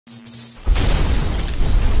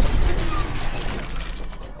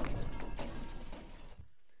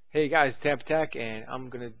Hey guys, Tampa Tech, and I'm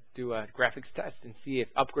going to do a graphics test and see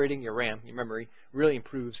if upgrading your RAM, your memory, really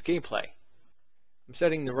improves gameplay. I'm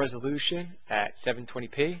setting the resolution at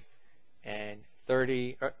 720p and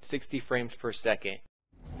 60 frames per second.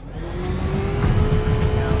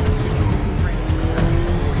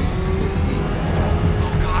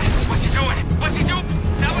 Oh God, what's he doing? What's he doing?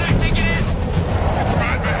 Is that what I think it is? It's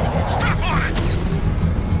madman. Step on it!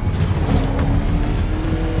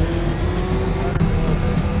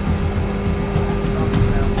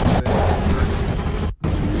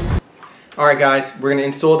 Alright guys, we're going to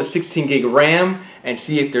install the 16 gig RAM and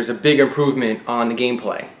see if there's a big improvement on the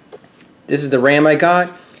gameplay. This is the RAM I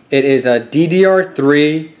got. It is a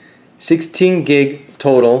DDR3 16 gig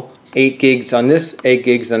total, 8 gigs on this, 8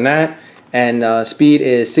 gigs on that, and speed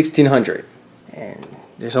is 1600. And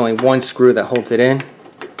there's only one screw that holds it in.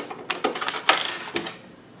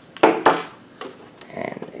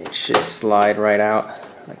 And it should slide right out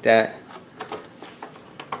like that.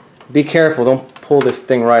 Be careful, don't pull this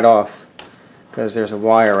thing right off, because there's a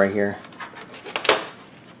wire right here.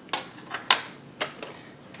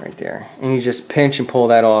 Right there. And you just pinch and pull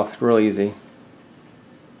that off real easy.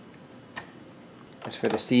 That's for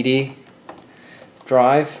the CD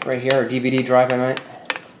drive right here, or DVD drive I meant.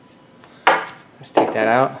 Let's take that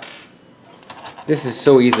out. This is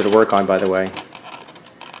so easy to work on, by the way.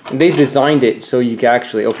 And they designed it so you can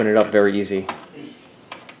actually open it up very easy.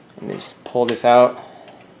 And just pull this out.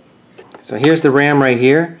 So here's the RAM right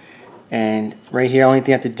here. And right here, only thing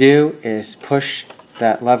you have to do is push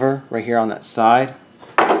that lever right here on that side.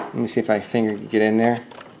 Let me see if my finger can get in there.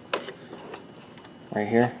 Right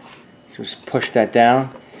here. Just push that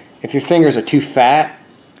down. If your fingers are too fat,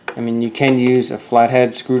 I mean, you can use a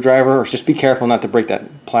flathead screwdriver, or just be careful not to break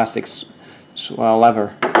that plastic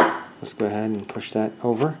lever. Let's go ahead and push that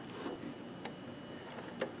over.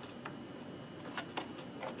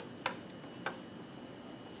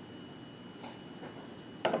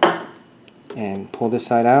 And pull this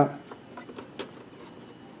side out.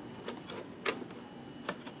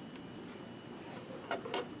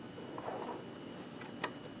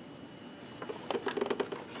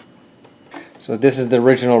 So this is the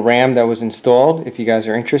original RAM that was installed, if you guys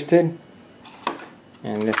are interested.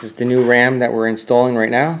 And this is the new RAM that we're installing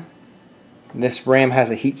right now. This RAM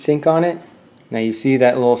has a heat sink on it. Now you see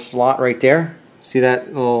that little slot right there? See that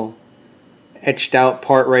little etched out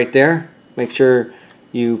part right there? Make sure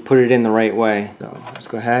you put it in the right way. So let's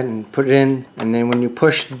go ahead and put it in, and then when you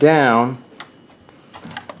push down,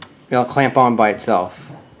 it'll clamp on by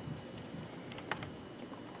itself.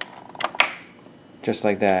 Just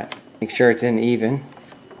like that. Make sure it's in even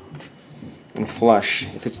and flush.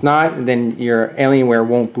 If it's not, then your Alienware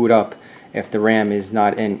won't boot up if the RAM is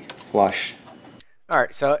not in flush.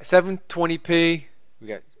 Alright, so 720p, we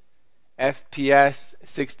got FPS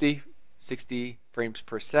 60 frames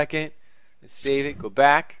per second. Let's save it, go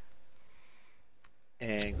back,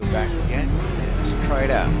 and go back again, and let's try it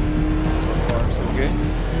out. So far, so good.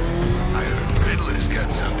 I heard Riddler's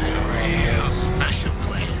got something real special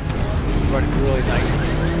planned. It's running really nice.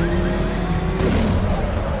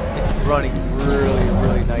 It's running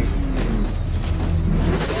really nice.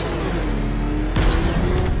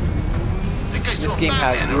 This game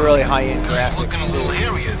has really high-end graphics. Looking a little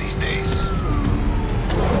hairier these days.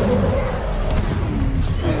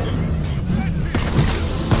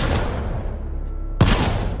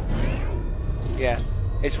 Yeah,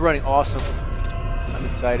 it's running awesome. I'm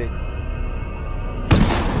excited.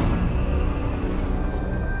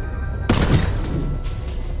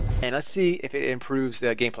 And let's see if it improves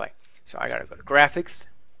the gameplay. So I gotta go to graphics,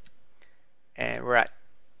 and we're at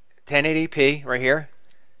 1080p right here,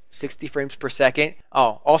 60 frames per second.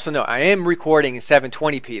 Oh, also no, I am recording in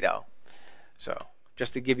 720p though. So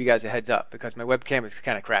just to give you guys a heads up, because my webcam is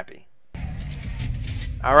kind of crappy.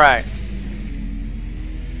 All right.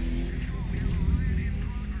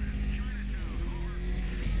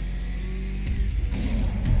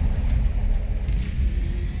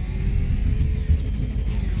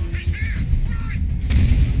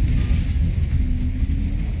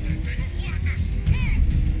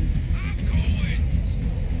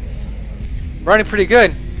 Running pretty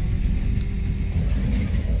good.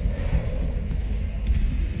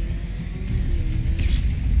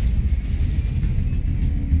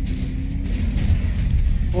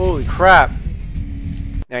 Holy crap.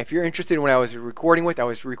 Now if you're interested in what I was recording with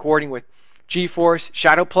GeForce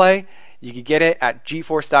Shadow Play. You can get it at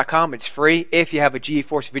GeForce.com. It's free if you have a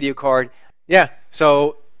GeForce video card. Yeah,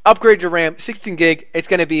 so upgrade your RAM, 16 gig. It's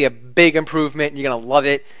going to be a big improvement. You're going to love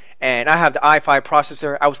it. And I have the i5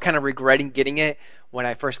 processor. I was kind of regretting getting it when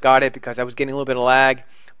I first got it because I was getting a little bit of lag.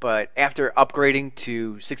 But after upgrading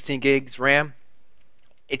to 16 gigs RAM,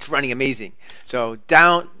 it's running amazing. So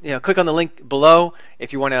click on the link below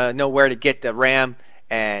if you want to know where to get the RAM.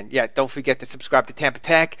 And yeah, don't forget to subscribe to Tampa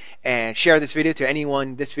Tech and share this video to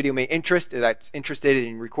anyone this video may interest that's interested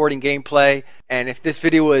in recording gameplay. And if this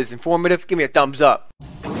video was informative, give me a thumbs up.